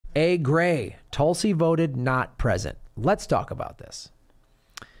A. Gray, Tulsi voted not present. Let's talk about this.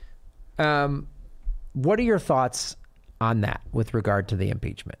 What are your thoughts on that with regard to the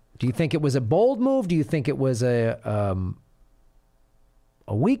impeachment? Do you think it was a bold move? Do you think it was a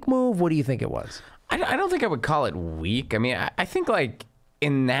weak move? What do you think it was? I don't think I would call it weak. I mean, I think like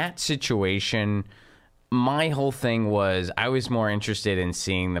in that situation, my whole thing was I was more interested in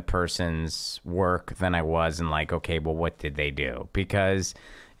seeing the person's work than I was in like, okay, well, what did they do? Because,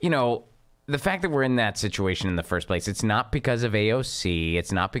 you know, the fact that we're in that situation in the first place, it's not because of AOC.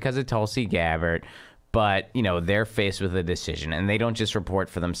 It's not because of Tulsi Gabbard. But, you know, they're faced with a decision, and they don't just report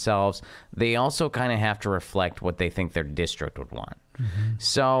for themselves. They also kind of have to reflect what they think their district would want. Mm-hmm.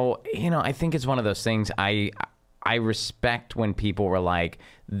 So, you know, I think it's one of those things. I respect when people were like,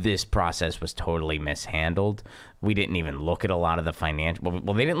 this process was totally mishandled. We didn't even look at a lot of the financial...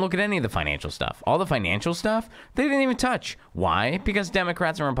 Well, they didn't look at any of the financial stuff. All the financial stuff, they didn't even touch. Why? Because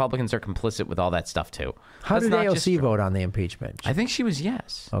Democrats and Republicans are complicit with all that stuff, too. How did AOC vote on the impeachment? I think she was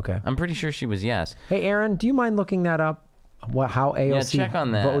yes. Okay. I'm pretty sure she was yes. Hey, Aaron, do you mind looking that up? How AOC check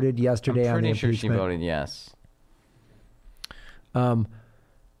on that. Voted yesterday on the impeachment? I'm pretty sure she voted yes.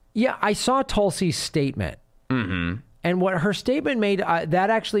 Yeah, I saw Tulsi's statement. Mm-hmm. And what her statement made, that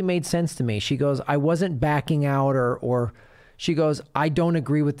actually made sense to me. She goes, I wasn't backing out, or she goes, I don't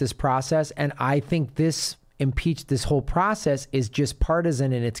agree with this process. And I think this whole process is just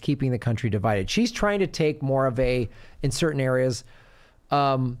partisan, and it's keeping the country divided. She's trying to take more of a, in certain areas,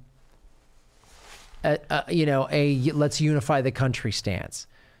 you know, let's unify the country stance.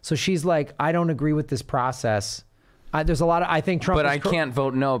 So she's like, I don't agree with this process. There's a lot of, I think Trump. But I can't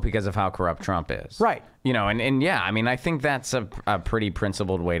vote no because of how corrupt Trump is. Right. You know, and yeah, I mean, I think that's a pretty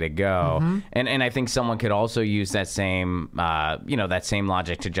principled way to go. Mm-hmm. And I think someone could also use that same, you know, that same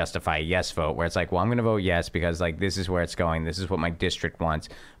logic to justify a yes vote, where it's like, well, I'm going to vote yes because like this is where it's going. This is what my district wants.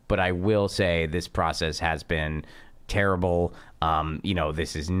 But I will say this process has been terrible. You know,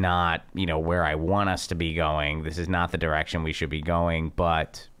 this is not, you know, where I want us to be going. This is not the direction we should be going.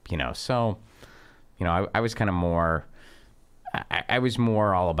 But, you know, so... You know, I was kind of more, I was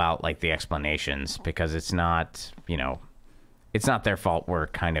more all about like the explanations, because it's not, you know, it's not their fault we're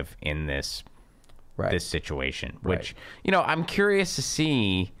kind of in this, this situation, which, you know, I'm curious to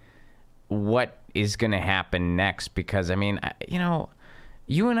see what is going to happen next, because I mean, you know,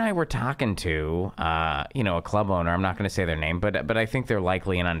 you and I were talking to, you know, a club owner. I'm not going to say their name, but I think they're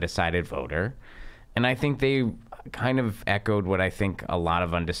likely an undecided voter. And I think they kind of echoed what I think a lot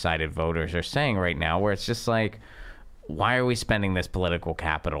of undecided voters are saying right now, where it's just like, why are we spending this political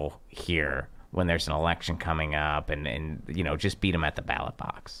capital here when there's an election coming up, and you know, just beat them at the ballot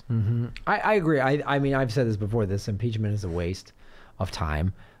box. Mm-hmm. I agree. I mean, I've said this before, this impeachment is a waste of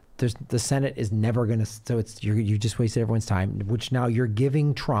time. The Senate is never going to, so it's, you just wasted everyone's time, which now you're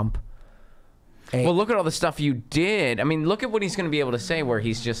giving Trump well, look at all the stuff you did. I mean, look at what he's going to be able to say, where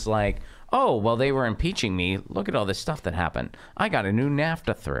he's just like, oh, well, they were impeaching me. Look at all this stuff that happened. I got a new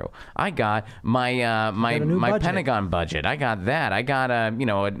NAFTA through. I got my my Pentagon budget. I got that. I got a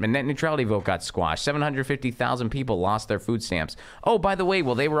net neutrality vote got squashed. 750,000 people lost their food stamps. Oh, by the way,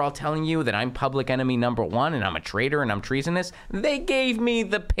 well, they were all telling you that I'm public enemy #1 and I'm a traitor and I'm treasonous. They gave me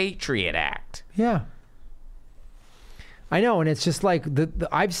the Patriot Act. Yeah. I know, and it's just like,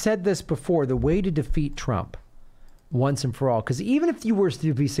 I've said this before, the way to defeat Trump once and for all, because even if you were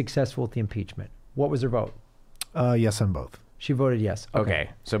to be successful with the impeachment, what was her vote? Yes on both. She voted yes.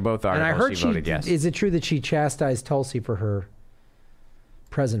 Okay, so both articles, and I heard she voted yes. Is it true that she chastised Tulsi for her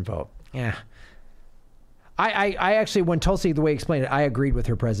present vote? Yeah. I actually, when Tulsi, the way he explained it, I agreed with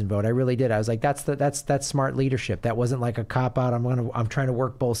her present vote. I really did. I was like, that's smart leadership. That wasn't like a cop out. I'm trying to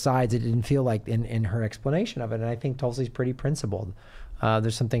work both sides. It didn't feel like in her explanation of it. And I think Tulsi's pretty principled.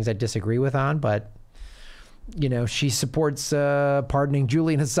 There's some things I disagree with on, but you know, she supports pardoning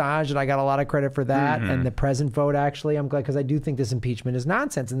Julian Assange, and I got a lot of credit for that. Mm-hmm. And the present vote, actually, I'm glad, because I do think this impeachment is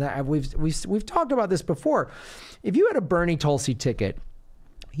nonsense. And that we've talked about this before. If you had a Bernie Tulsi ticket,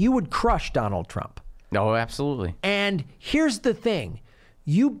 you would crush Donald Trump. Oh, absolutely. And here's the thing.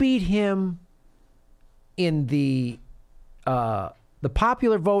 You beat him in the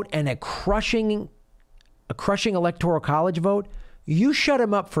popular vote and a crushing electoral college vote. You shut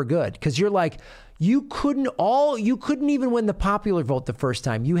him up for good, because you're like, you couldn't even win the popular vote the first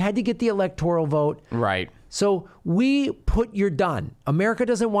time. You had to get the electoral vote. Right. So you're done. America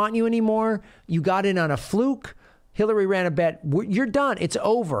doesn't want you anymore. You got in on a fluke. Hillary ran a bet. You're done. It's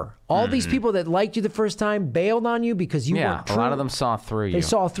over. All these people that liked you the first time bailed on you because you weren't true. A lot of them saw through you. They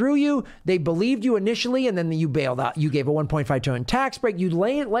saw through you. They believed you initially, and then you bailed out. You gave a $1.5 trillion tax break. You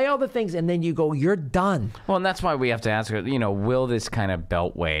lay all the things, and then you go, you're done. Well, and that's why we have to ask, will this kind of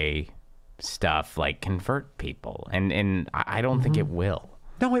beltway stuff like convert people? And I don't think it will.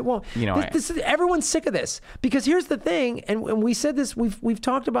 No, it won't. Everyone's sick of this because here's the thing, and we said this. We've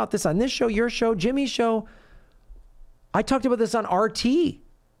talked about this on this show, your show, Jimmy's show. I talked about this on RT.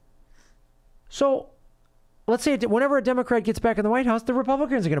 So let's say whenever a Democrat gets back in the White House, the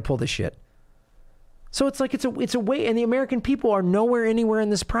Republicans are going to pull this shit. So it's like it's a way, and the American people are nowhere anywhere in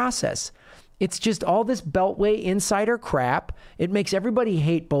this process. It's just all this beltway insider crap. It makes everybody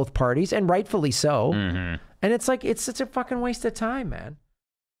hate both parties, and rightfully so. And it's like it's such a fucking waste of time, man.